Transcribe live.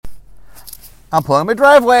I'm pulling my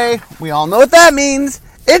driveway. We all know what that means.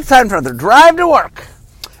 It's time for another drive to work.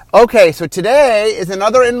 Okay, so today is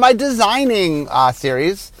another in my designing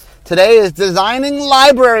series. Today is designing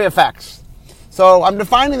library effects. So I'm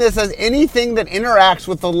defining this as anything that interacts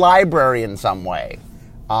with the library in some way.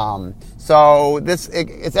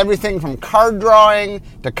 It's everything from card drawing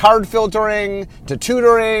to card filtering to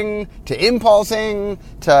tutoring to impulsing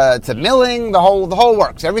to milling, the whole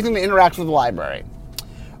works. Everything that interacts with the library.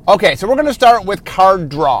 Okay, so we're going to start with card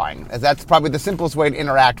drawing, as that's probably the simplest way to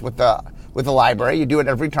interact with the library. You do it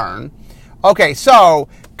every turn. Okay, so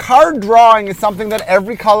card drawing is something that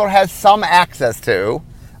every color has some access to.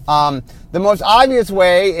 The most obvious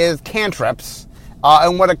way is cantrips.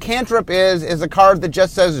 And what a cantrip is a card that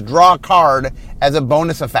just says draw a card as a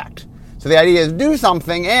bonus effect. So the idea is do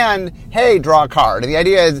something and, hey, draw a card. And the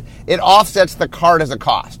idea is it offsets the card as a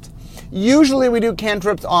cost. Usually we do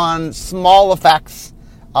cantrips on small effects,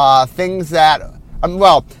 things that,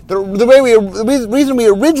 the reason we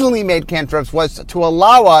originally made cantrips was to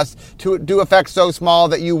allow us to do effects so small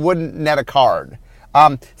that you wouldn't net a card.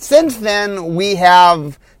 Since then, we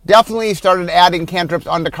have definitely started adding cantrips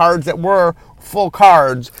onto cards that were full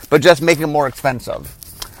cards, but just making them more expensive.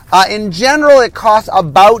 In general, it costs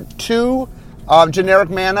about 2 generic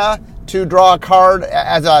mana to draw a card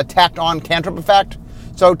as a tacked-on cantrip effect.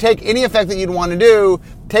 So take any effect that you'd want to do,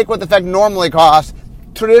 take what the effect normally costs.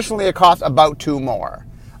 Traditionally, it costs about 2 more.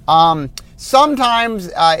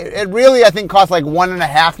 Sometimes it really, I think, costs like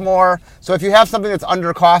 1.5 more. So if you have something that's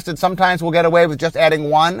undercosted, sometimes we'll get away with just adding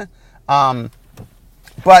 1.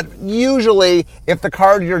 But usually, if the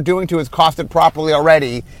card you're doing to is costed properly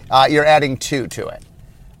already, you're adding 2 to it.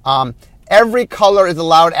 Every color is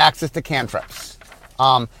allowed access to cantrips.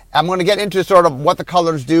 I'm going to get into sort of what the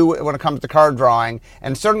colors do when it comes to card drawing.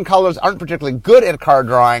 And certain colors aren't particularly good at card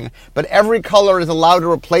drawing, but every color is allowed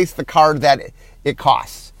to replace the card that it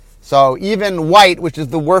costs. So even white, which is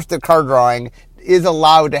the worst at card drawing, is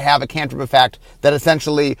allowed to have a cantrip effect that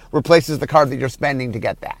essentially replaces the card that you're spending to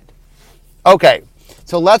get that. Okay,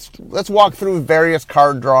 so let's walk through various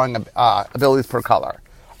card drawing abilities per color.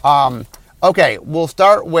 Okay, we'll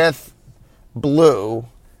start with blue.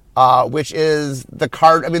 Which is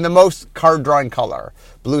the most card drawing color.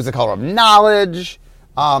 Blue is the color of knowledge.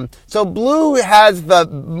 So blue has the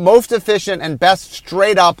most efficient and best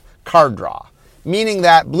straight up card draw, meaning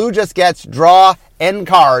that blue just gets draw n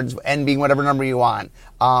cards, n being whatever number you want.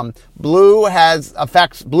 Blue has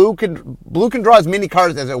effects. Blue can draw as many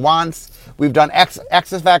cards as it wants. We've done X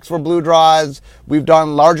effects where blue draws. We've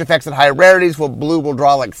done large effects at high rarities where blue will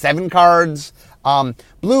draw like 7 cards.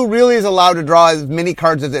 Blue really is allowed to draw as many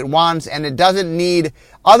cards as it wants, and it doesn't need,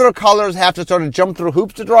 other colors have to sort of jump through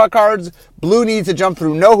hoops to draw cards. Blue needs to jump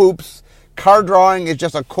through no hoops. Card drawing is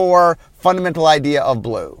just a core fundamental idea of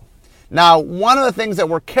blue. Now, one of the things that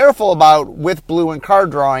we're careful about with blue and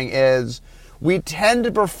card drawing is we tend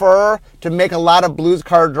to prefer to make a lot of blue's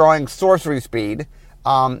card drawing sorcery speed.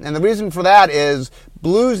 And the reason for that is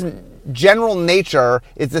blue's general nature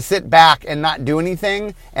is to sit back and not do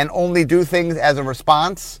anything and only do things as a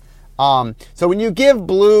response. So when you give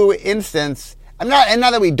blue instants, and not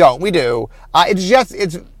that we don't, we do.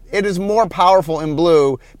 It is more powerful in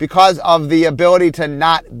blue because of the ability to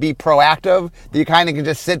not be proactive. That you kind of can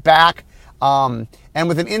just sit back. And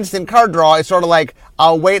with an instant card draw, it's sort of like,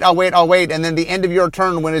 I'll wait, and then the end of your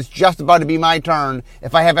turn when it's just about to be my turn,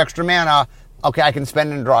 if I have extra mana, okay, I can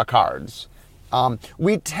spend and draw cards.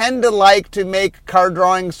 We tend to like to make card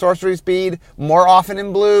drawing sorcery speed more often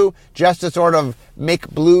in blue, just to sort of make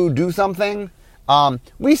blue do something.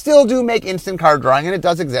 We still do make instant card drawing, and it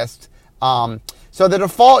does exist. So the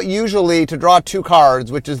default usually to draw 2 cards,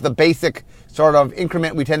 which is the basic sort of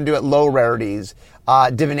increment we tend to do at low rarities,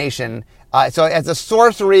 divination. So as a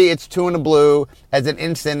sorcery, it's 2 in a blue. As an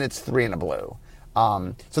instant, it's 3 in a blue.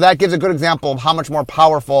 So that gives a good example of how much more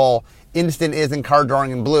powerful instant is in card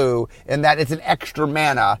drawing in blue, in that it's an extra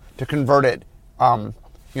mana to convert it.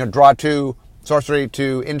 Draw 2 sorcery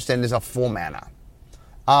to instant is a full mana.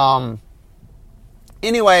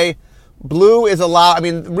 Anyway, blue is allowed.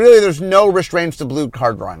 Really, there's no restraints to blue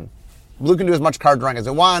card drawing. Blue can do as much card drawing as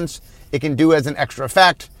it wants. It can do as an extra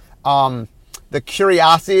effect. The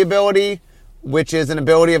Curiosity ability, which is an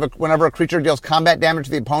ability of whenever a creature deals combat damage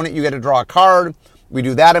to the opponent, you get to draw a card. We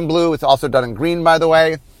do that in blue. It's also done in green, by the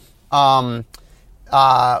way.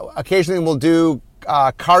 Occasionally we'll do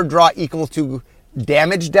card draw equals to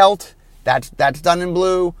damage dealt. That's done in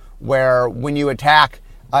blue, where when you attack,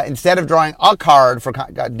 instead of drawing a card for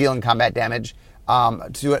dealing combat damage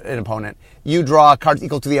to an opponent, you draw cards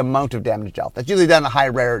equal to the amount of damage dealt. That's usually done at high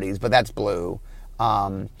rarities, but that's blue.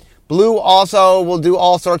 Blue also will do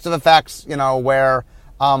all sorts of effects, where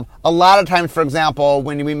a lot of times, for example,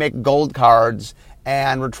 when we make gold cards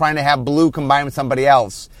and we're trying to have blue combined with somebody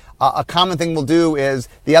else, a common thing we'll do is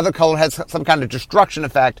the other color has some kind of destruction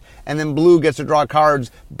effect, and then blue gets to draw cards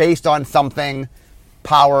based on something,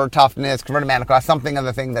 power, toughness, converted mana cost, something of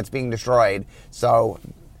the thing that's being destroyed. So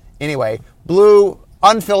anyway, blue,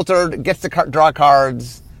 unfiltered, gets to draw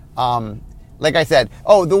cards. Like I said,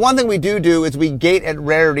 the one thing we do is we gate at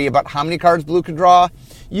rarity about how many cards blue can draw.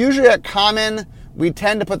 Usually at common, we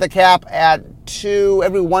tend to put the cap at 2.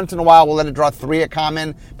 Every once in a while, we'll let it draw 3 at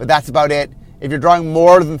common, but that's about it. If you're drawing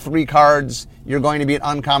more than 3 cards, you're going to be at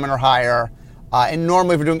uncommon or higher. And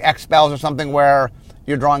normally if you're doing X spells or something where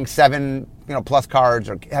you're drawing 7 plus cards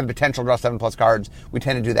or have potential to draw 7 plus cards, we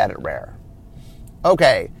tend to do that at rare.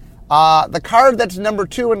 Okay, the card that's number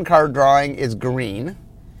 2 in card drawing is green.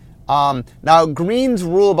 Now, green's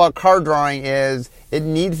rule about card drawing is it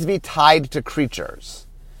needs to be tied to creatures.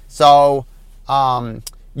 So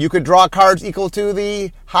you could draw cards equal to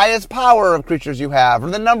the highest power of creatures you have, or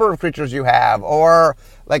the number of creatures you have, or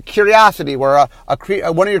like Curiosity, where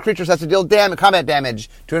one of your creatures has to deal combat damage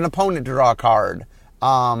to an opponent to draw a card.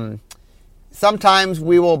 Sometimes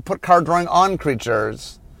we will put card drawing on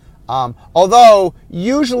creatures. Although,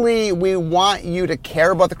 usually we want you to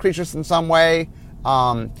care about the creatures in some way.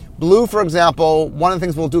 Blue, for example, one of the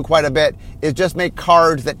things we'll do quite a bit is just make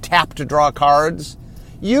cards that tap to draw cards.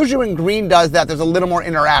 Usually when green does that, there's a little more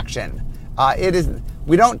interaction.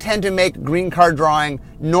 We don't tend to make green card drawing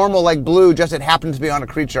normal like blue, just it happens to be on a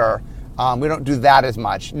creature. We don't do that as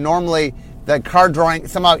much. Normally, the card drawing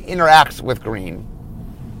somehow interacts with green.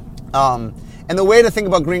 And the way to think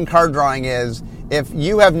about green card drawing is, if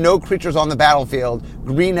you have no creatures on the battlefield,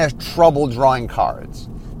 green has trouble drawing cards.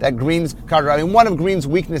 That green's card drawing, one of green's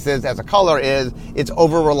weaknesses as a color is its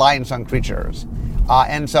over-reliance on creatures.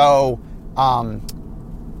 And so,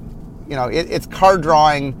 its card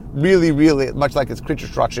drawing really, really, much like its creature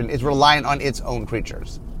destruction, is reliant on its own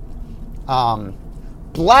creatures.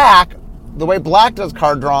 Black, the way black does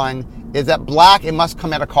card drawing is that black, it must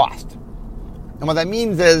come at a cost. And what that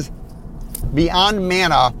means is, beyond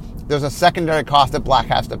mana, there's a secondary cost that black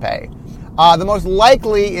has to pay. The most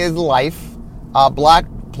likely is life. Black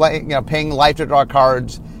paying life to draw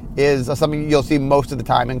cards is something you'll see most of the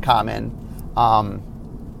time in common.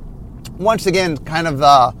 Once again, kind of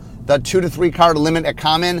the 2 to 3 card limit at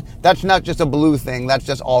common, that's not just a blue thing, that's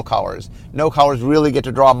just all colors. No colors really get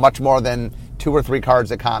to draw much more than 2 or 3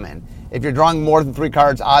 cards at common. If you're drawing more than 3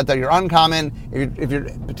 cards, odds are you're uncommon. If you're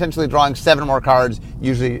potentially drawing 7 more cards,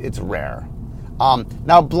 usually it's rare.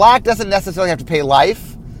 Now, black doesn't necessarily have to pay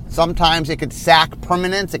life. Sometimes it could sack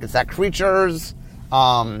permanents, it could sack creatures.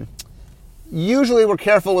 Usually we're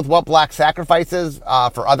careful with what black sacrifices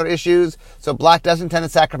for other issues. So black doesn't tend to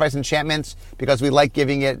sacrifice enchantments because we like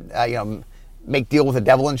giving it, make deal with the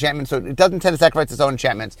devil enchantment. So it doesn't tend to sacrifice its own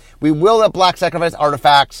enchantments. We will let black sacrifice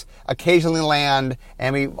artifacts, occasionally land,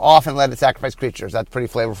 and we often let it sacrifice creatures. That's pretty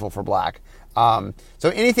flavorful for black. So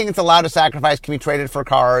anything that's allowed to sacrifice can be traded for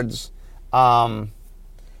cards. And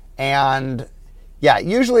yeah,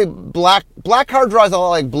 usually black card draw is a lot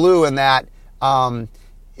like blue in that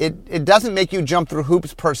it doesn't make you jump through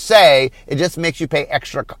hoops per se. It just makes you pay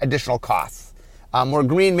additional costs. Where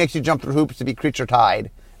green makes you jump through hoops to be creature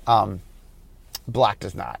tied. Black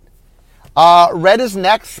does not. Red is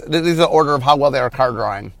next. This is the order of how well they are card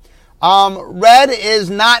drawing. Red is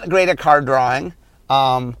not great at card drawing.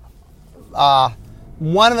 One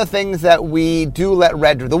of the things that we do let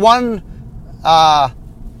red do,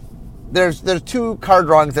 there's 2 card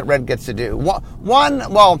drawings that red gets to do.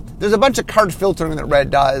 There's a bunch of card filtering that red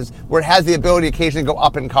does, where it has the ability to occasionally go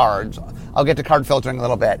up in cards. I'll get to card filtering a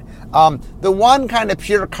little bit. The one kind of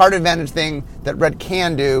pure card advantage thing that red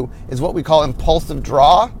can do is what we call impulsive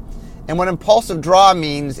draw. And what impulsive draw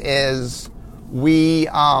means is we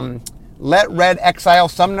let red exile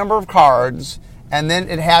some number of cards, and then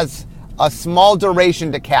it has a small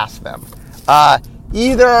duration to cast them.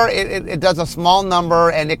 Either it does a small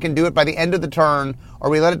number and it can do it by the end of the turn, or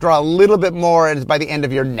we let it draw a little bit more and it's by the end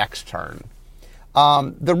of your next turn.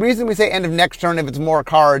 The reason we say end of next turn if it's more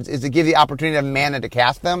cards is to give the opportunity of mana to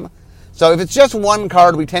cast them. So if it's just 1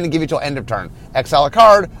 card, we tend to give you till end of turn. Exile a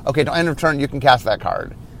card, okay, till end of turn you can cast that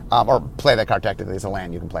card. Or play that card technically, it's a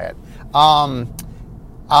land, you can play it.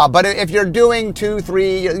 But if you're doing 2,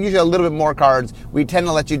 3, usually a little bit more cards, we tend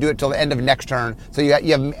to let you do it till the end of next turn, so you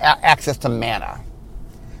have access to mana.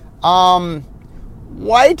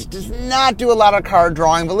 White does not do a lot of card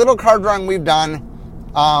drawing. The little card drawing we've done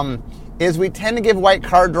is we tend to give white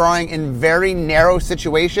card drawing in very narrow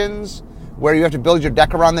situations where you have to build your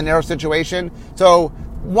deck around the narrow situation. So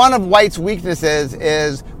one of white's weaknesses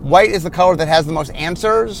is white is the color that has the most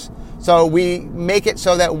answers. So we make it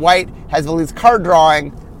so that white has the least card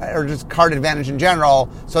drawing, or just card advantage in general,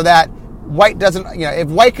 so that white doesn't, if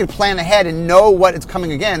white could plan ahead and know what it's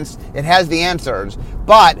coming against, it has the answers.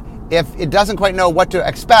 But if it doesn't quite know what to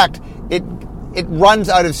expect, it runs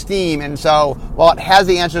out of steam. And so while it has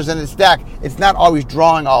the answers in its deck, it's not always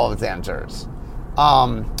drawing all of its answers.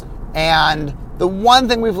 And the one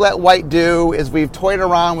thing we've let white do is we've toyed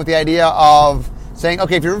around with the idea of saying,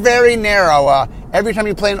 okay, if you're very narrow, every time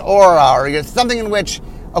you play an aura or you get something in which,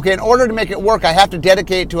 okay, in order to make it work, I have to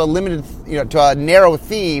dedicate to a limited, to a narrow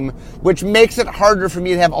theme, which makes it harder for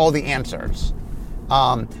me to have all the answers.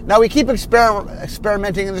 Now we keep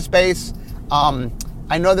experimenting in the space.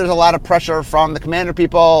 I know there's a lot of pressure from the Commander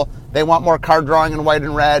people. They want more card drawing in white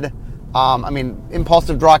and red.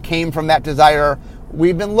 Impulsive Draw came from that desire.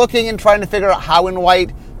 We've been looking and trying to figure out how in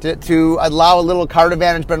white to allow a little card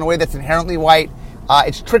advantage, but in a way that's inherently white.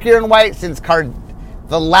 It's trickier in white since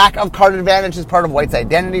the lack of card advantage is part of white's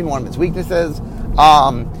identity and one of its weaknesses.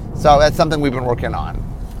 So that's something we've been working on.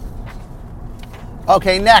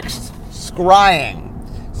 Okay, next, scrying.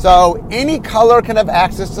 So any color can have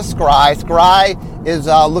access to scry. Scry is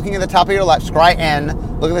looking at the top of your scry N,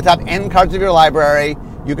 looking at the top N cards of your library.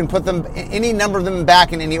 You can put them, any number of them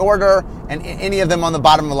back in any order, and any of them on the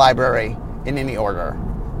bottom of the library in any order.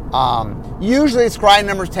 Usually scry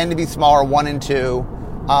numbers tend to be smaller, 1 and 2.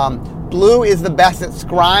 Blue is the best at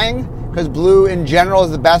scrying, because blue in general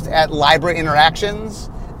is the best at library interactions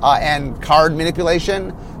and card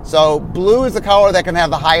manipulation. So blue is the color that can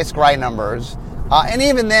have the highest scry numbers. And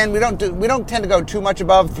even then, we don't tend to go too much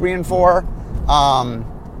above 3 and 4.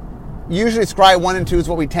 Usually scry 1 and 2 is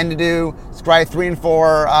what we tend to do. Scry 3 and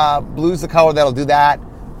 4, blue's the color that'll do that.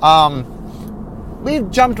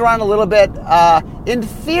 We've jumped around a little bit. In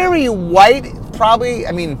theory, white probably,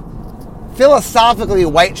 philosophically,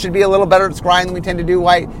 white should be a little better at scrying than we tend to do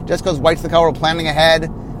white, just because white's the color we're planning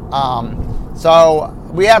ahead. So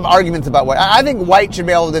we have arguments about white. I think white should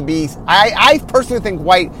be able to be, I personally think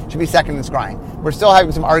white should be second in scrying. We're still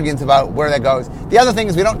having some arguments about where that goes. The other thing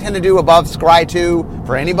is we don't tend to do above scry 2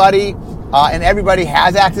 for anybody, and everybody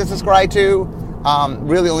has access to scry 2.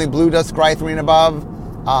 Really only blue does scry 3 and above.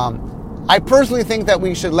 I personally think that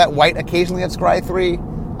we should let white occasionally have scry 3.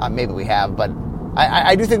 Maybe we have, but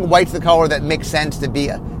I do think white's the color that makes sense to be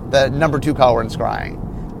the number 2 color in scrying.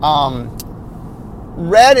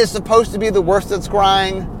 Red is supposed to be the worst at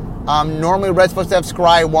scrying. Normally red's supposed to have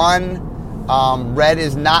scry 1. Red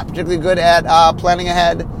is not particularly good at planning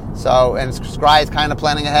ahead, and scry is kind of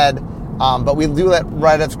planning ahead. But we do let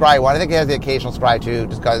red have scry 1. I think it has the occasional scry 2,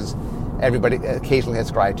 just because everybody occasionally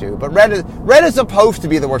has scry 2. But red is supposed to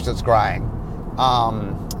be the worst at scrying.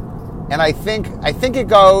 And I think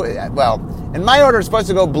it in my order it's supposed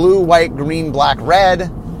to go blue, white, green, black, red.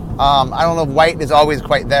 I don't know if white is always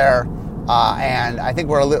quite there. And I think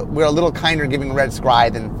we're a little kinder giving red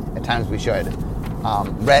scry than at times we should.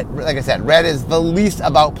 Red, like I said, red is the least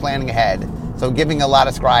about planning ahead, so giving a lot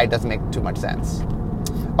of scry doesn't make too much sense.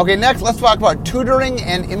 Okay, next let's talk about tutoring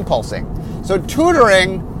and impulsing. So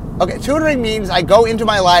tutoring means I go into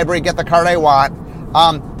my library, get the card I want.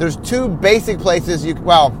 There's two basic places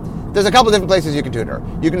there's a couple different places you can tutor.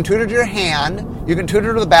 You can tutor to your hand, you can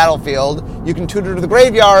tutor to the battlefield, you can tutor to the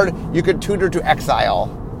graveyard, you can tutor to exile.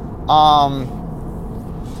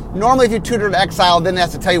 Normally if you tutor to exile, then it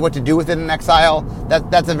has to tell you what to do with it in exile.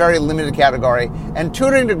 That's a very limited category. And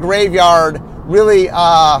tutoring to graveyard, really,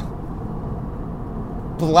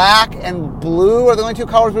 black and blue are the only two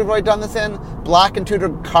colors we've really done this in. Black can tutor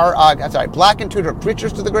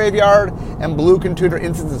creatures to the graveyard, and blue can tutor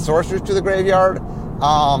instants and sorcerers to the graveyard.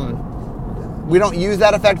 We don't use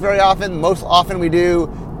that effect very often. Most often we do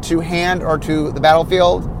to hand or to the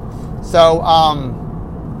battlefield. So,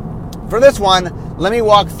 for this one, let me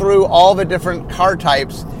walk through all the different card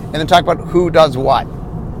types and then talk about who does what.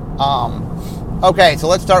 Okay, so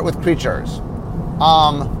let's start with creatures.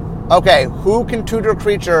 Who can tutor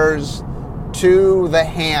creatures to the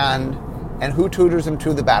hand and who tutors them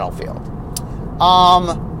to the battlefield?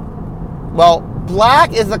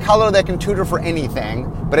 Black is the color that can tutor for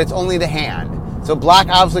anything, but it's only the hand. So black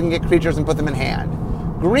obviously can get creatures and put them in hand.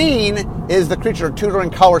 Green is the creature tutoring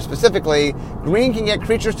color specifically. Green can get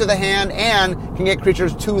creatures to the hand and can get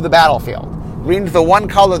creatures to the battlefield. Green is the one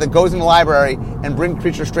color that goes in the library and bring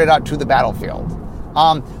creatures straight out to the battlefield.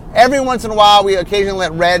 Every once in a while, we occasionally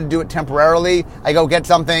let red do it temporarily. I go get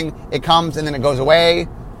something, it comes, and then it goes away.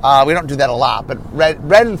 We don't do that a lot, but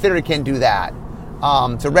red in theory can do that.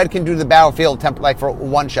 So red can do the battlefield like for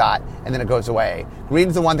one shot, and then it goes away.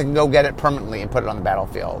 Green's the one that can go get it permanently and put it on the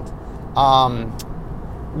battlefield.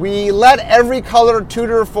 We let every color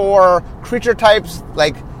tutor for creature types,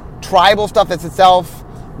 like tribal stuff that's itself.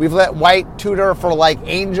 We've let white tutor for like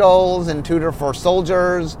angels and tutor for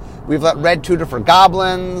soldiers. We've let red tutor for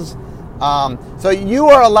goblins. So you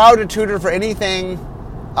are allowed to tutor for anything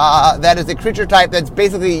that is a creature type that's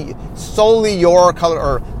basically solely your color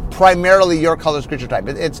or primarily your color's creature type.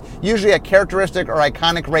 It's usually a characteristic or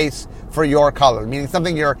iconic race for your color, meaning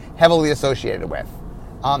something you're heavily associated with.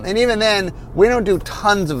 And even then, we don't do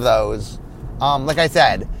tons of those. Like I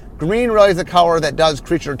said, green really is a color that does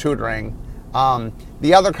creature tutoring.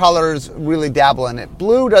 The other colors really dabble in it.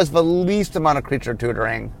 Blue does the least amount of creature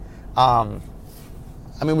tutoring.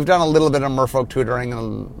 We've done a little bit of merfolk tutoring and a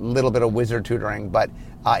little bit of wizard tutoring, but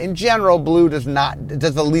in general, blue does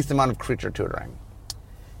the least amount of creature tutoring.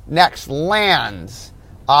 Next, lands.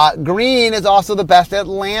 Green is also the best at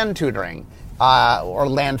land tutoring, or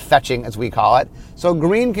land fetching, as we call it. So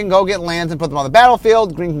green can go get lands and put them on the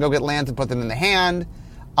battlefield. Green can go get lands and put them in the hand.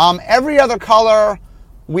 Every other color,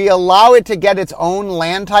 we allow it to get its own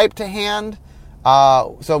land type to hand.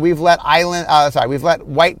 So we've let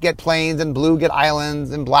white get plains and blue get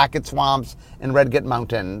islands and black get swamps and red get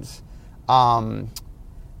mountains.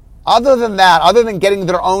 Other than that, other than getting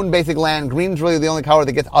their own basic land, green's really the only color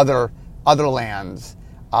that gets other lands.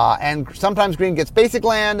 And sometimes green gets basic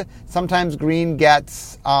land. Sometimes green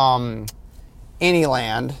gets any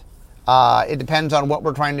land. It depends on what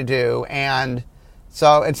we're trying to do. And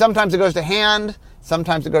sometimes it goes to hand.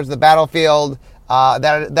 Sometimes it goes to the battlefield.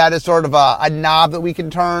 That is sort of a knob that we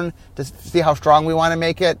can turn to see how strong we want to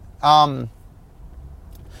make it. The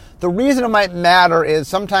reason it might matter is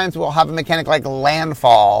sometimes we'll have a mechanic like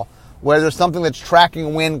landfall, where there's something that's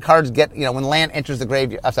tracking when cards get, when land enters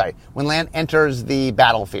the when land enters the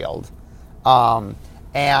battlefield.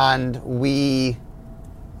 And we,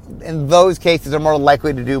 in those cases, are more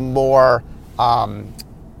likely to do more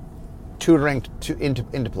tutoring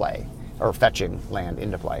into play, or fetching land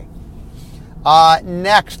into play.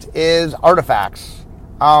 Next is artifacts.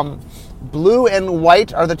 Blue and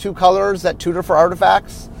white are the two colors that tutor for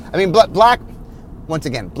artifacts. Black, once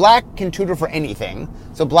again, black can tutor for anything.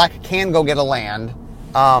 So black can go get a land.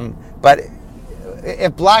 But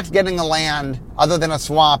if black's getting a land other than a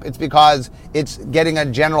swamp, it's because it's getting a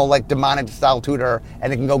general, like, demonic style tutor,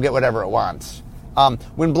 and it can go get whatever it wants.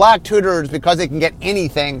 When black tutors, because it can get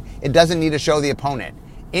anything, it doesn't need to show the opponent.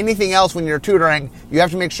 Anything else, when you're tutoring, you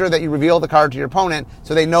have to make sure that you reveal the card to your opponent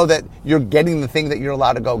so they know that you're getting the thing that you're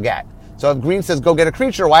allowed to go get. So if green says go get a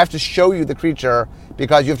creature, well, I have to show you the creature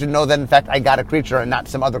because you have to know that, in fact, I got a creature and not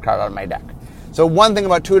some other card out of my deck. So one thing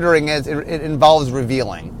about tutoring is it involves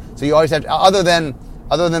revealing. So you always have to, other than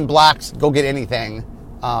blacks go get anything,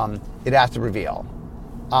 it has to reveal.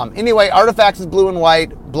 Anyway, artifacts is blue and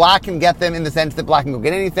white. Black can get them in the sense that black can go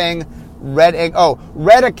get anything.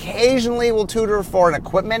 Red occasionally will tutor for an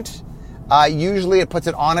equipment. Usually it puts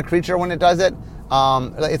it on a creature when it does it.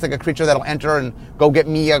 It's like a creature that'll enter and go get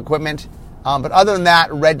me equipment. But other than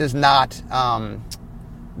that, red does not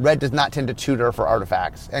tend to tutor for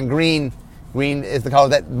artifacts. And green is the color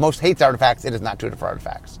that most hates artifacts. It does not tutor for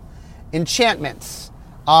artifacts. Enchantments.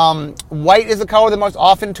 White is the color that most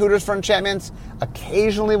often tutors for enchantments.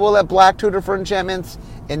 Occasionally we'll let black tutor for enchantments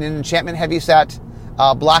in an enchantment heavy set.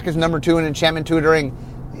 Black is number 2 in enchantment tutoring,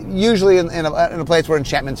 usually in a place where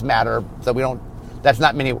enchantments matter. So that's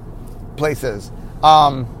not many places.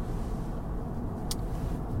 Then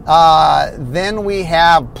we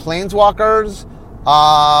have planeswalkers.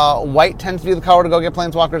 White tends to be the color to go get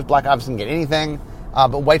planeswalkers. Black obviously can get anything.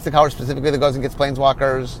 But white's the color specifically that goes and gets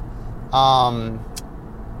planeswalkers.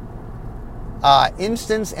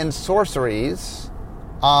 Instants and sorceries.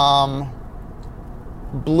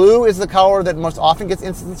 Blue is the color that most often gets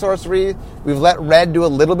instants and sorceries. We've let red do a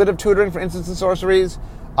little bit of tutoring for instants and sorceries.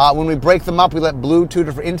 When we break them up, we let blue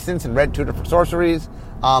tutor for instants and red tutor for sorceries.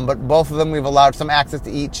 But both of them, we've allowed some access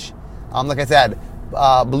to each. Like I said,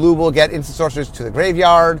 blue will get instant sorceries to the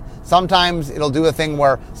graveyard. Sometimes it'll do a thing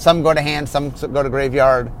where some go to hand, some go to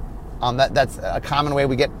graveyard. That's a common way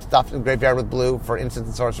we get stuff to the graveyard with blue for instants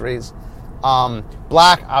and sorceries.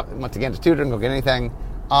 Black, once again, to tutor and go get anything.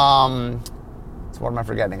 So what am I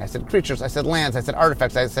forgetting? I said creatures, I said lands, I said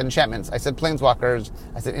artifacts, I said enchantments, I said planeswalkers,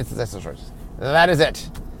 I said instants, I said sorceries. That is it.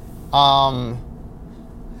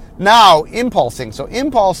 Now, impulsing. So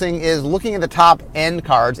impulsing is looking at the top end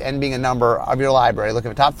cards, end being a number of your library,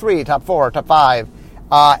 looking at top 3, top 4, top 5,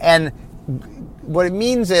 and what it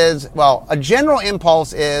means is, a general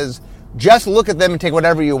impulse is just look at them and take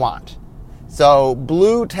whatever you want. So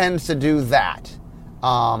blue tends to do that.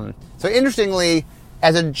 So interestingly,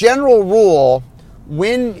 as a general rule,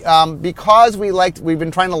 because we've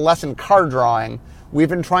been trying to lessen card drawing, we've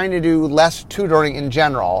been trying to do less tutoring in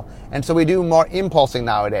general, and so we do more impulsing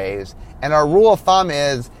nowadays. And our rule of thumb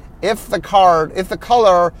is if the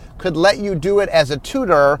color could let you do it as a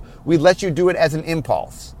tutor, we'd let you do it as an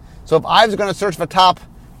impulse. So if I was going to search the top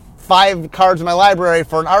 5 cards in my library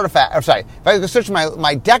for an artifact, if I was going to search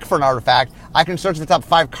my deck for an artifact, I can search the top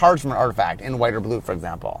 5 cards from an artifact in white or blue, for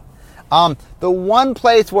example. The one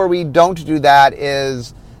place where we don't do that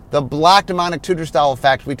is the black demonic tutor style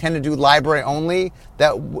effect. We tend to do library only.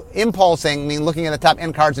 That impulsing, mean looking at the top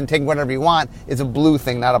N cards and taking whatever you want, is a blue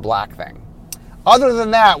thing, not a black thing. Other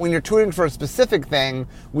than that, when you're tutoring for a specific thing,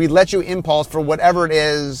 we let you impulse for whatever it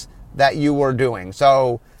is that you were doing.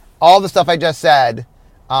 So all the stuff I just said,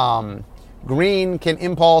 green can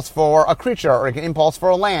impulse for a creature, or it can impulse for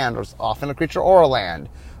a land, or often a creature or a land.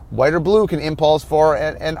 White or blue can impulse for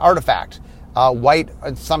an artifact. White,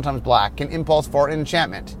 sometimes black, can impulse for an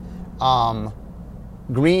enchantment.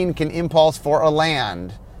 Green can impulse for a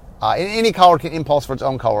land. Any color can impulse for its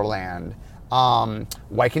own color land.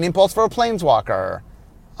 White can impulse for a planeswalker.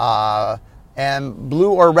 And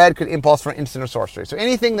blue or red could impulse for an instant or sorcery. So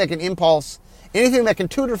anything that can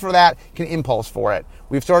tutor for that can impulse for it.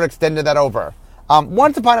 We've sort of extended that over.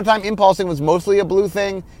 Once upon a time, impulsing was mostly a blue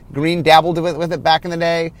thing. Green dabbled with it back in the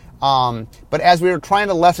day. But as we were trying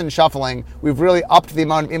to lessen shuffling, we've really upped the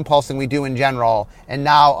amount of impulsing we do in general, and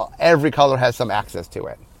now every color has some access to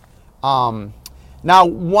it. Now,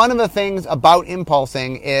 one of the things about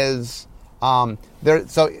impulsing is I'm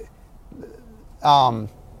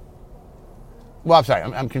sorry,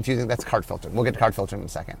 I'm confusing. That's card filtering. We'll get to card filtering in a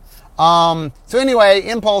second. So anyway,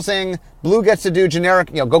 impulsing, blue gets to do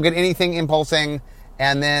generic, go get anything impulsing,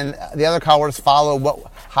 and then the other colors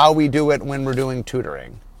follow how we do it when we're doing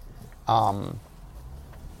tutoring. And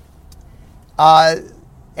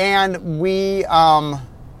we,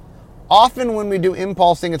 often when we do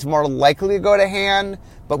impulsing, it's more likely to go to hand,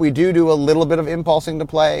 but we do a little bit of impulsing to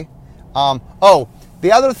play.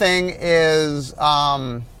 The other thing is,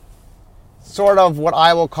 sort of what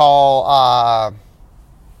I will call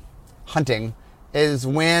hunting, is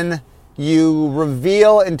when you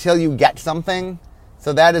reveal until you get something.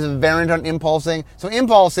 So that is a variant on impulsing. So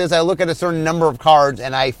impulse is I look at a certain number of cards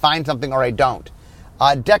and I find something or I don't.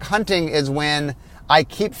 Deck hunting is when I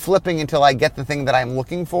keep flipping until I get the thing that I'm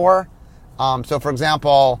looking for. So for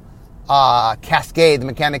example, Cascade, the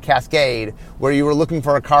mechanic Cascade, where you were looking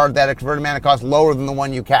for a card that a converted mana cost lower than the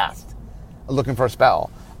one you cast, looking for a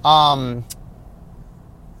spell.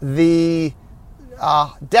 The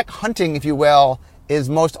deck hunting, if you will, is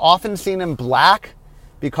most often seen in black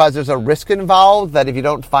because there's a risk involved that if you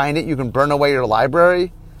don't find it, you can burn away your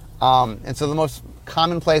library. And so the most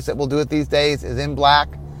common place that we'll do it these days is in black.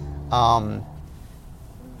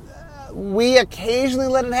 We occasionally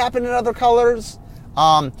let it happen in other colors.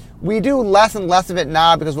 We do less and less of it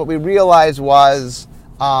now because what we realized was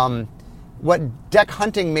what deck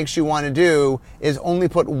hunting makes you want to do is only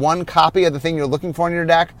put one copy of the thing you're looking for in your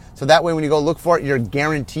deck. So that way when you go look for it, you're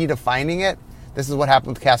guaranteed of finding it. This is what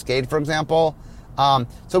happened with Cascade, for example.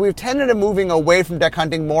 So we've tended to moving away from deck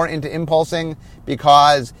hunting more into impulsing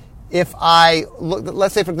because if I look,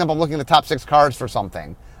 let's say, for example, I'm looking at the top 6 cards for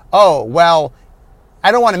something. Oh, well,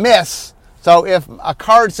 I don't want to miss. So if a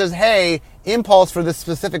card says, hey, impulse for this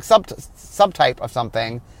specific subtype of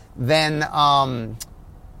something, then,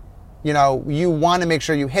 you want to make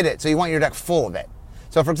sure you hit it. So you want your deck full of it.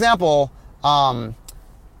 So for example,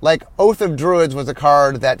 like Oath of Druids was a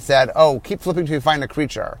card that said, oh, keep flipping till you find a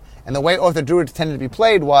creature. And the way Oath of Druids tended to be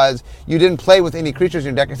played was you didn't play with any creatures in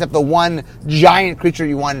your deck except the one giant creature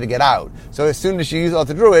you wanted to get out. So as soon as you use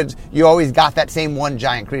Oath of Druids, you always got that same one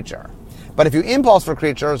giant creature. But if you impulse for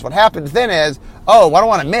creatures, what happens then is, oh, I don't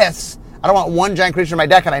want to miss. I don't want one giant creature in my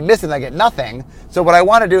deck and I miss it and I get nothing. So what I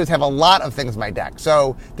want to do is have a lot of things in my deck.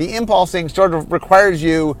 So the impulsing sort of requires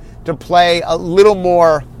you to play a little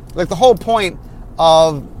more, like the whole point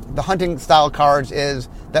of the hunting style cards is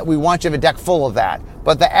that we want you to have a deck full of that.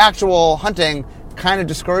 But the actual hunting kind of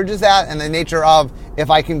discourages that, and the nature of if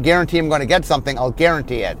I can guarantee I'm going to get something, I'll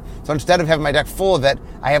guarantee it. So instead of having my deck full of it,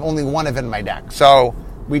 I have only one of it in my deck. So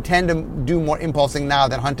we tend to do more impulsing now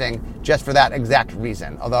than hunting just for that exact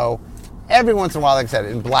reason. Although every once in a while, like I said,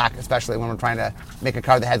 in black especially, when we're trying to make a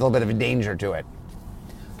card that has a little bit of a danger to it.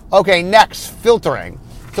 Okay, next, filtering.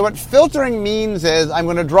 So what filtering means is I'm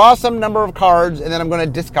going to draw some number of cards and then I'm going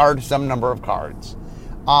to discard some number of cards.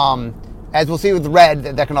 As we'll see with red,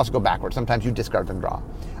 that can also go backwards. Sometimes you discard and draw.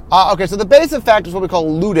 Okay, so the base effect is what we call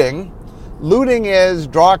looting. Looting is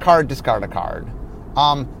draw a card, discard a card.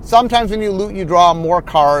 Sometimes when you loot, you draw more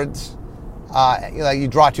cards. You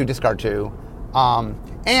draw 2, discard 2.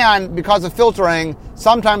 And because of filtering,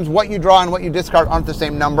 sometimes what you draw and what you discard aren't the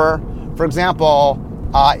same number. For example,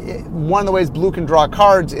 one of the ways Blue can draw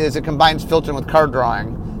cards is it combines filtering with card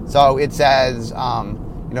drawing. So it says,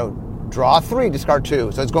 draw 3, discard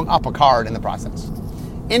 2. So it's going up a card in the process.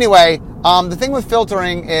 Anyway, the thing with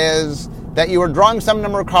filtering is that you are drawing some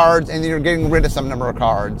number of cards and then you're getting rid of some number of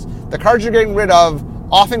cards. The cards you're getting rid of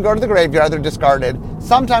often go to the graveyard, they're discarded.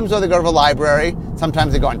 Sometimes they go to the library.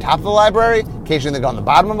 Sometimes they go on top of the library. Occasionally they go on the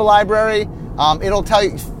bottom of the library. It'll tell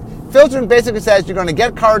you, filtering basically says you're going to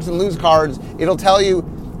get cards and lose cards. It'll tell you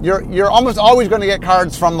you're almost always going to get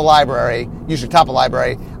cards from the library, usually top of the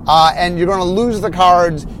library, and you're going to lose the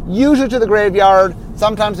cards, usually to the graveyard,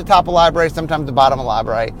 sometimes the top of the library, sometimes the bottom of the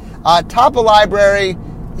library. Top of library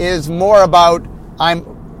is more about I'm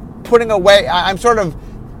sort of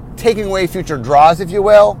taking away future draws, if you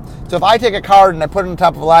will. So if I take a card and I put it on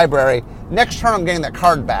top of a library, next turn I'm getting that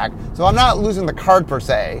card back. So I'm not losing the card per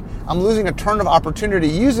se. I'm losing a turn of opportunity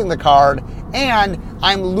using the card, and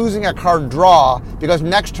I'm losing a card draw because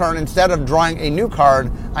next turn, instead of drawing a new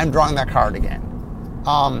card, I'm drawing that card again.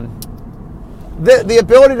 The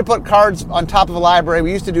ability to put cards on top of a library,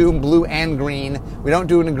 we used to do in blue and green. We don't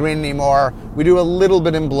do it in green anymore. We do a little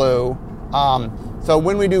bit in blue. So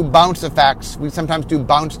when we do bounce effects, we sometimes do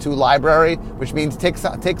bounce to library, which means take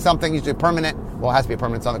something, usually permanent. Well, it has to be a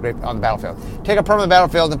permanent on the battlefield. Take a permanent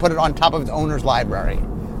battlefield and put it on top of its owner's library.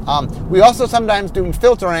 We also sometimes do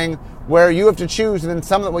filtering where you have to choose, and then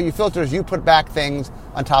some of what you filter is you put back things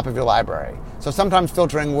on top of your library. So sometimes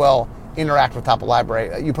filtering will interact with top of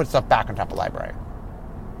library. You put stuff back on top of library.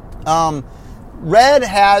 Red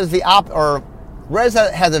has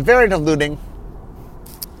has a variant of looting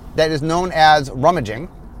that is known as rummaging.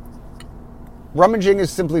 Rummaging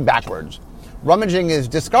is simply backwards. Rummaging is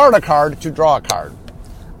discard a card to draw a card.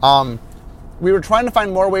 We were trying to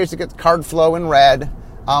find more ways to get card flow in red.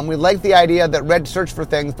 We like the idea that red searched for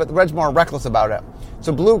things, but the red's more reckless about it.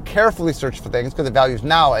 So blue carefully searched for things because it values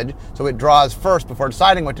knowledge, so it draws first before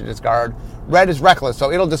deciding what to discard. Red is reckless,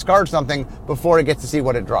 so it'll discard something before it gets to see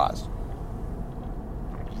what it draws.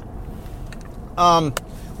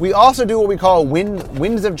 We also do what we call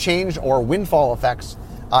winds of change or windfall effects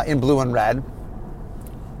in blue and red.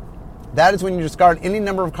 That is when you discard any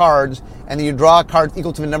number of cards and then you draw a card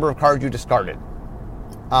equal to the number of cards you discarded.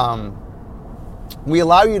 We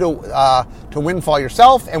allow you to windfall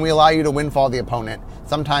yourself, and we allow you to windfall the opponent.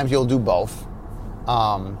 Sometimes you'll do both.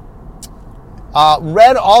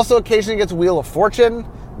 Red also occasionally gets Wheel of Fortune.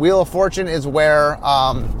 Wheel of Fortune is where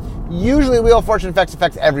usually Wheel of Fortune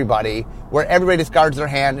affects everybody, where everybody discards their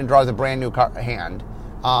hand and draws a brand new hand.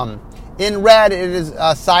 In red, it is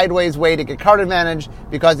a sideways way to get card advantage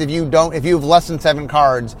because if you have less than 7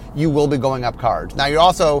 cards, you will be going up cards. Now, you're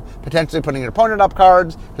also potentially putting your opponent up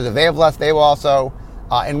cards because if they have less, they will also.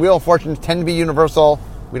 And Wheel of Fortunes tend to be universal.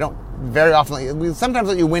 We don't very often. We sometimes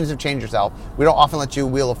let you winds of change yourself. We don't often let you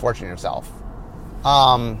Wheel of Fortune yourself.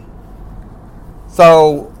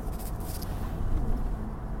 So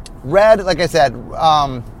red, like I said,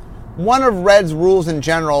 one of red's rules in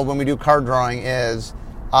general when we do card drawing is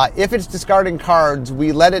if it's discarding cards,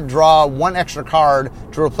 we let it draw 1 extra card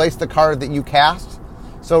to replace the card that you cast.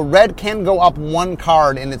 So red can go up 1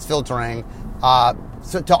 card in its filtering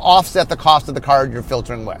to offset the cost of the card you're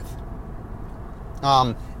filtering with.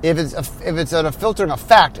 If it's a filtering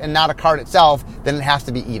effect and not a card itself, then it has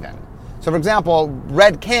to be even. So, for example,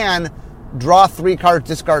 red can draw 3 cards,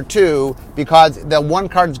 discard 2, because the 1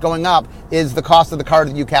 card that's going up is the cost of the card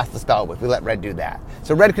that you cast the spell with. We let red do that.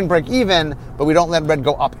 So red can break even, but we don't let red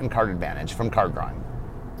go up in card advantage from card drawing.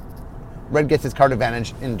 Red gets its card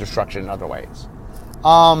advantage in destruction in other ways.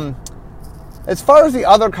 As far as the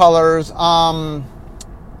other colors,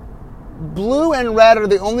 blue and red are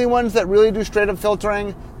the only ones that really do straight up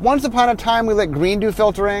filtering. Once upon a time, we let green do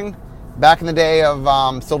filtering. Back in the day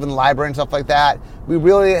of Sylvan Library and stuff like that, we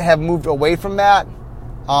really have moved away from that.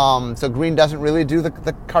 So green doesn't really do the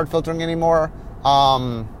card filtering anymore.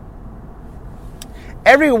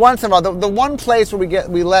 Every once in a while, the one place where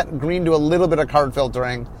we let green do a little bit of card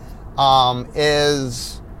filtering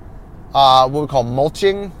is what we call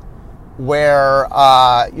mulching, where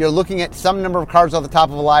you're looking at some number of cards off the top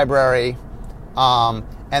of a library,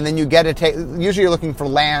 and then you get to take, usually you're looking for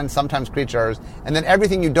land, sometimes creatures, and then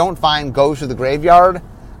everything you don't find goes to the graveyard.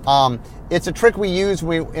 It's a trick we use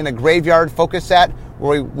in a graveyard focus set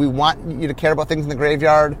where we want you to care about things in the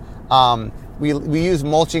graveyard. We use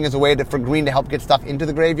mulching as a way for green to help get stuff into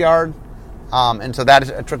the graveyard. And so that is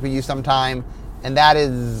a trick we use sometime. And that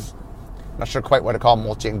is, I'm not sure quite what to call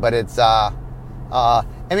mulching, but it's,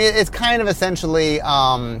 it's kind of essentially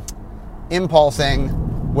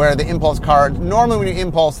impulsing where the impulse cards, normally when you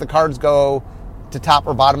impulse, the cards go to top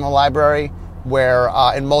or bottom of the library, where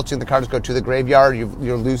in mulching, the cards go to the graveyard.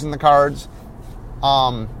 You're losing the cards.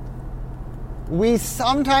 We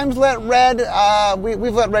sometimes let red,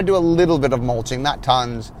 we've let red do a little bit of mulching, not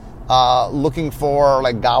tons, looking for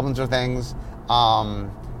like goblins or things.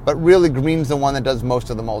 But really green's the one that does most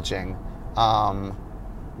of the mulching.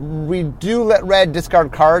 We do let red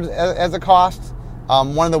discard cards as a cost.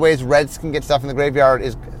 One of the ways reds can get stuff in the graveyard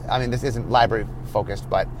is, I mean, this isn't library focused,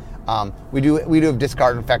 but we do have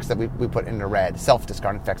discard effects that we put into red,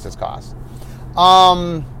 self-discard effects as cost.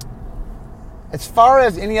 As far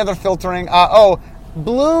as any other filtering,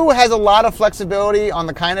 blue has a lot of flexibility on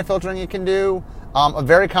the kind of filtering you can do. A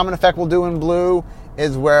very common effect we'll do in blue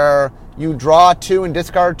is where you draw 2 and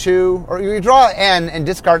discard 2, or you draw n and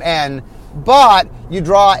discard n, but you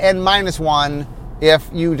draw n minus 1 if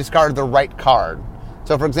you discard the right card.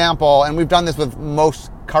 So, for example, and we've done this with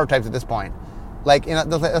most card types at this point, like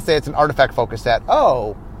let's say it's an artifact focus set.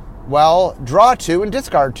 Oh, well, draw 2 and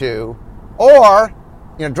discard 2, or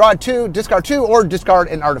draw 2, discard 2, or discard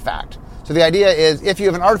an artifact. So the idea is, if you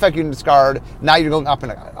have an artifact you can discard, now you're going up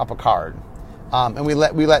a card, and we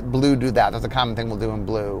let blue do that. That's a common thing we'll do in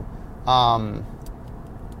blue. And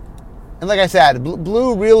like I said,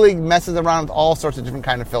 blue really messes around with all sorts of different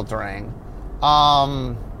kind of filtering.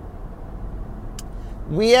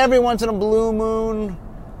 We every once in a blue moon,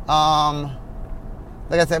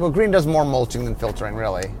 like I said, well, green does more mulching than filtering,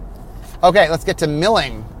 really. Okay, let's get to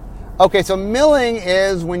milling. Okay, so milling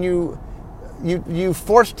is when you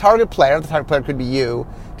force target player, the target player could be you,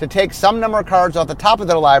 to take some number of cards off the top of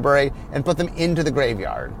their library and put them into the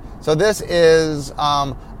graveyard. So this is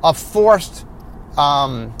a forced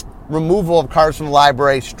removal of cards from the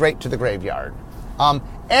library straight to the graveyard.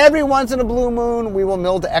 Every once in a blue moon, we will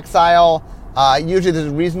mill to exile. Usually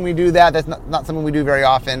there's a reason we do that. That's not something we do very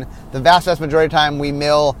often. The vast majority of the time, we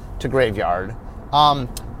mill to graveyard.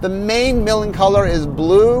 The main milling color is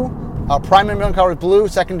blue. Primary milling color is blue.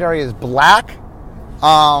 Secondary is black.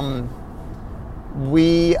 And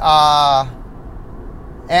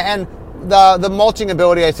the mulching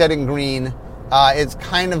ability I said in green is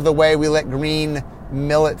kind of the way we let green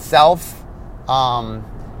mill itself.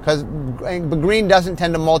 Because green doesn't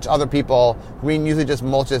tend to mulch other people. Green usually just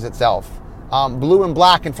mulches itself. Blue and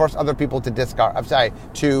black can force other people to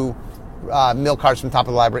mill cards from the top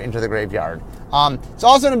of the library into the graveyard. It's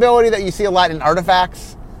also an ability that you see a lot in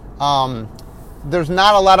artifacts. There's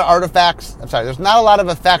not a lot of effects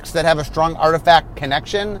that have a strong artifact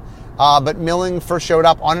connection, but milling first showed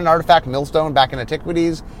up on an artifact, Millstone, back in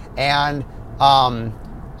Antiquities, and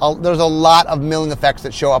there's a lot of milling effects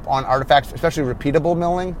that show up on artifacts, especially repeatable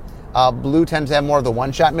milling. Blue tends to have more of the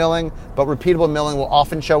one-shot milling, but repeatable milling will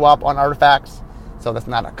often show up on artifacts. So that's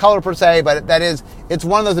not a color per se, but it's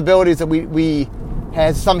one of those abilities that we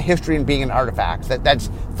has some history in being an artifact. That's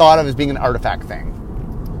thought of as being an artifact thing.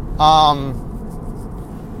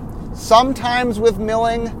 Sometimes with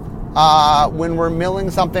milling, when we're milling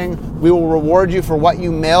something, we will reward you for what you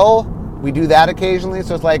mill. We do that occasionally.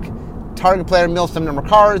 So it's like target player mills some number of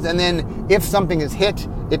cards, and then if something is hit,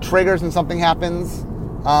 it triggers and something happens.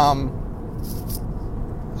 A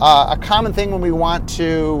common thing when we want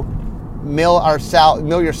to mill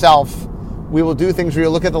yourself, we will do things where you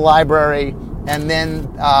look at the library and then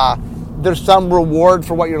there's some reward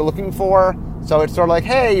for what you're looking for. So it's sort of like,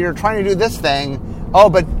 hey, you're trying to do this thing.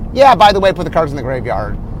 Oh, but yeah, by the way, put the cards in the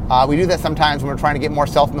graveyard. We do that sometimes when we're trying to get more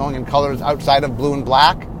self-milling in colors outside of blue and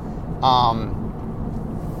black.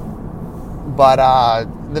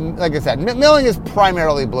 Like I said, milling is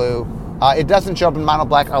primarily blue. It doesn't show up in mono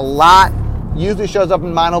black a lot. Usually shows up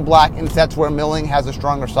in mono black in sets where milling has a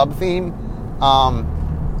stronger sub-theme.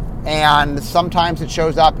 And sometimes it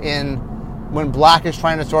shows up when black is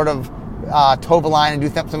trying to sort of toe the line and do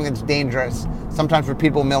something that's dangerous. Sometimes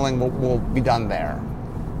repeatable milling will be done there.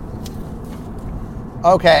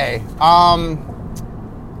 Okay. I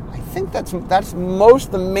think that's most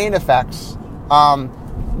of the main effects.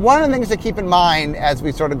 One of the things to keep in mind as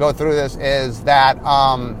we sort of go through this is that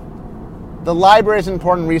the library is an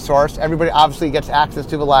important resource. Everybody obviously gets access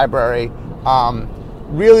to the library.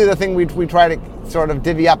 Really the thing we try to sort of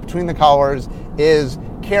divvy up between the colors is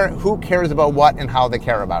who cares about what and how they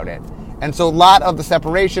care about it. And so a lot of the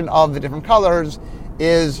separation of the different colors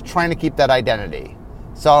is trying to keep that identity.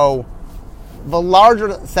 So the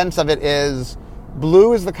larger sense of it is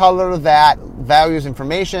blue is the color that values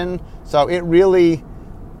information. So it really,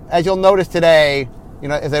 as you'll notice today,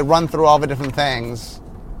 as I run through all the different things,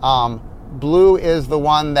 blue is the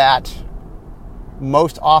one that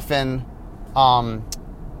most often,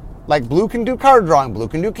 Like blue can do card drawing, blue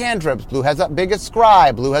can do cantrips, blue has the biggest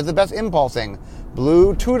scry, blue has the best impulsing,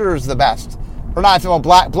 blue tutors the best. Or not, well,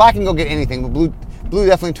 black can go get anything, but blue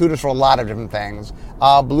definitely tutors for a lot of different things.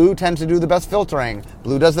 Blue tends to do the best filtering,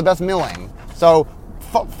 blue does the best milling. So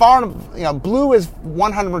blue is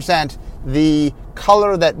 100% the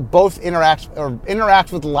color that both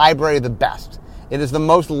interacts with library the best. It is the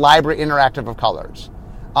most library interactive of colors.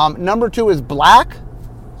 Number 2 is black.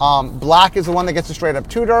 Black is the one that gets a straight up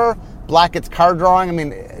tutor. Black gets card drawing. I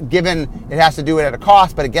mean, given it has to do it at a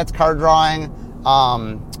cost, but it gets card drawing.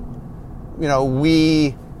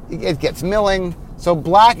 It gets milling. So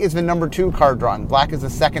black is the number 2 card drawing. Black is the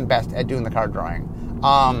second best at doing the card drawing.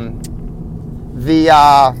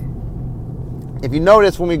 If you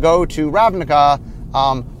notice when we go to Ravnica,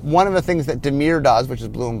 one of the things that Dimir does, which is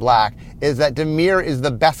blue and black, is that Dimir is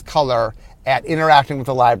the best color at interacting with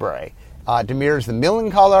the library. Dimir is the milling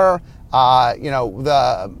color.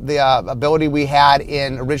 The ability we had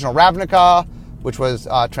in original Ravnica, which was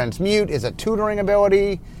Transmute, is a tutoring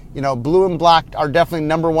ability. Blue and black are definitely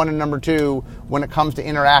number 1 and number 2 when it comes to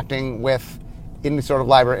interacting with any sort of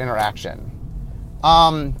library interaction.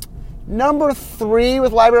 Number 3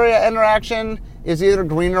 with library interaction is either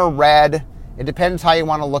green or red. It depends how you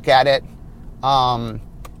want to look at it.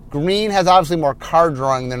 Green has obviously more card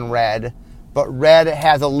drawing than red, but red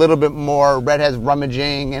has a little bit more. Red has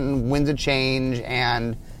rummaging and Winds of Change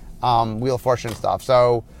and Wheel of Fortune stuff.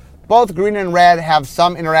 So both green and red have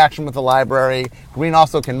some interaction with the library. Green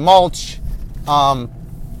also can mulch. Green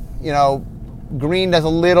does a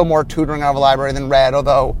little more tutoring out of a library than red,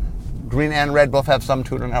 although green and red both have some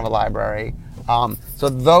tutoring out of a library. So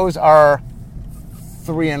those are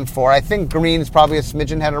 3 and 4. I think green is probably a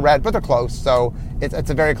smidgen ahead of red, but they're close. So it's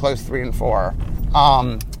a very close 3 and 4.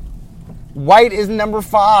 White is number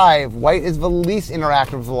 5. White is the least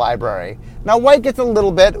interactive with the library. Now, white gets a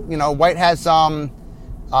little bit. White has some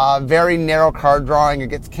very narrow card drawing. It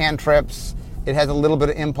gets cantrips. It has a little bit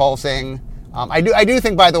of impulsing. I do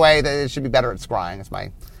think, by the way, that it should be better at scrying. It's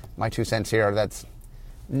my 2 cents here. That's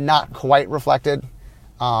not quite reflected.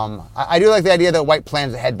 I do like the idea that white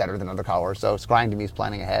plans ahead better than other colors. So scrying to me is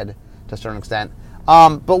planning ahead to a certain extent.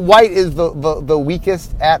 But white is the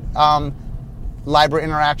weakest at library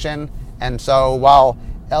interaction. And so while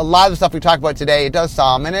a lot of the stuff we talked about today, it does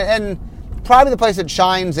some. And probably the place it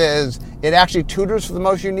shines is it actually tutors for the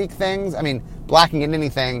most unique things. I mean, black can get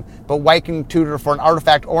anything, but white can tutor for an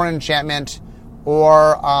artifact or an enchantment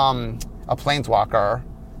or a planeswalker.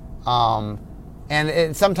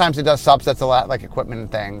 And sometimes it does subsets a lot, like equipment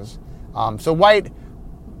and things. So white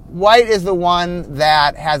is the one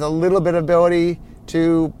that has a little bit of ability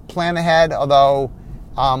to plan ahead, although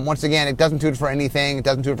once again, it doesn't tutor for anything. It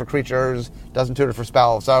doesn't tutor for creatures. It doesn't tutor for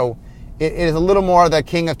spells. So it is a little more the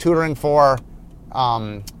king of tutoring for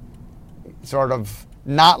sort of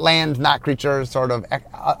not lands, not creatures, sort of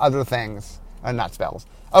other things, not spells.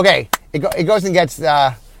 Okay, it goes and gets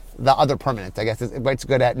the other permanents. I guess it's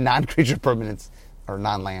good at non-creature permanents or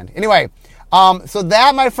non-land. Anyway, so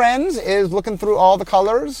that, my friends, is looking through all the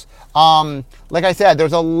colors. Like I said,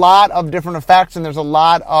 there's a lot of different effects and there's a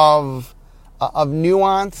lot of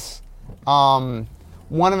nuance.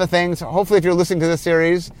 One of the things, hopefully if you're listening to this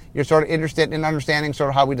series, you're sort of interested in understanding sort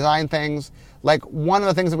of how we design things. Like one of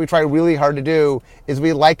the things that we try really hard to do is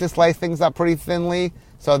we like to slice things up pretty thinly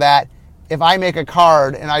so that if I make a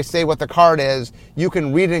card and I say what the card is, you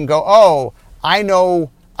can read it and go, oh, I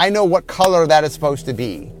know what color that is supposed to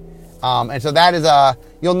be. And so that is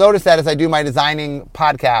you'll notice that as I do my designing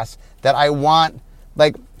podcast, that I want,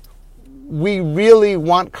 we really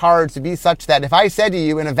want cards to be such that if I said to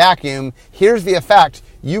you in a vacuum, here's the effect,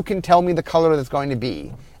 you can tell me the color that's going to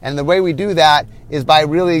be. And the way we do that is by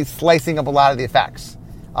really slicing up a lot of the effects.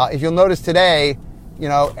 If you'll notice today,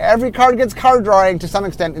 every card gets card drawing to some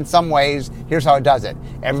extent in some ways. Here's how it does it.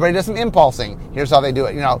 Everybody does some impulsing. Here's how they do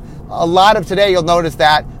it. A lot of today you'll notice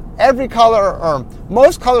that every color, or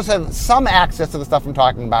most colors, have some access to the stuff I'm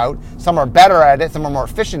talking about. Some are better at it. Some are more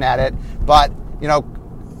efficient at it. But,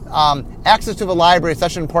 access to the library is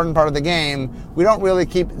such an important part of the game. We don't really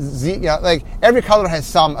keep every color has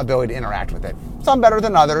some ability to interact with it. Some better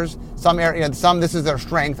than others. Some this is their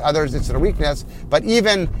strength. Others it's their weakness. But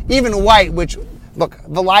even white, which look,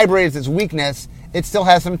 the library is its weakness. It still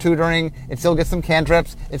has some tutoring. It still gets some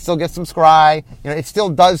cantrips. It still gets some scry. It still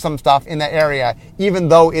does some stuff in that area, even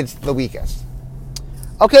though it's the weakest.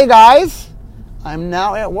 Okay, guys, I'm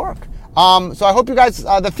now at work. So I hope you guys,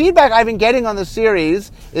 the feedback I've been getting on this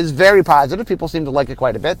series is very positive. People seem to like it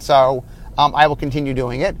quite a bit. So I will continue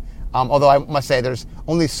doing it. Although I must say there's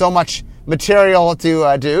only so much material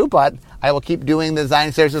to do, but I will keep doing the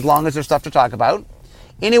design series as long as there's stuff to talk about.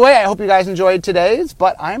 Anyway, I hope you guys enjoyed today's,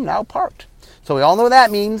 but I'm now parked. So we all know what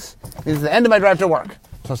that means. It means the end of my drive to work.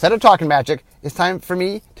 So instead of talking magic, it's time for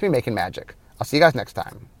me to be making magic. I'll see you guys next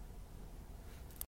time.